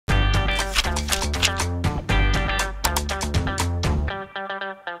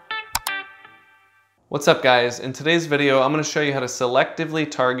What's up guys? In today's video I'm going to show you how to selectively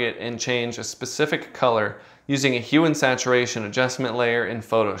target and change a specific color using a hue and saturation adjustment layer in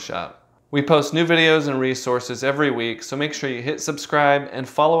Photoshop. We post new videos and resources every week, so make sure you hit subscribe and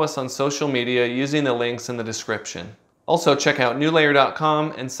follow us on social media using the links in the description. Also check out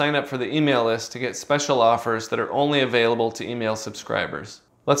newlayer.com and sign up for the email list to get special offers that are only available to email subscribers.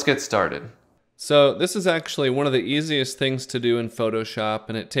 Let's get started. So this is actually one of the easiest things to do in Photoshop,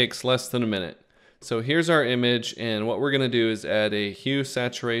 and it takes less than a minute. So here's our image, and what we're going to do is add a hue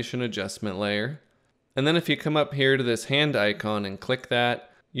saturation adjustment layer. And then if you come up here to this hand icon and click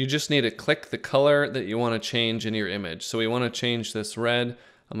that, you just need to click the color that you want to change in your image. So we want to change this red.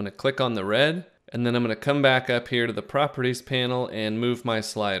 I'm going to click on the red, and then I'm going to come back up here to the properties panel and move my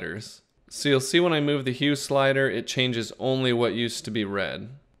sliders. So you'll see when I move the hue slider, it changes only what used to be red.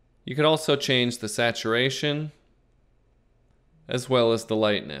 You could also change the saturation as well as the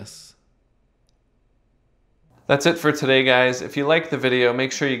lightness. That's it for today, guys. If you liked the video,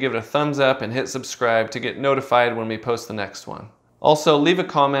 make sure you give it a thumbs up and hit subscribe to get notified when we post the next one. Also, leave a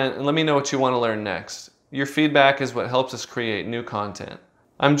comment and let me know what you want to learn next. Your feedback is what helps us create new content.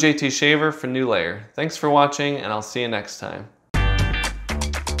 I'm JT Shaver for New Layer. Thanks for watching, and I'll see you next time.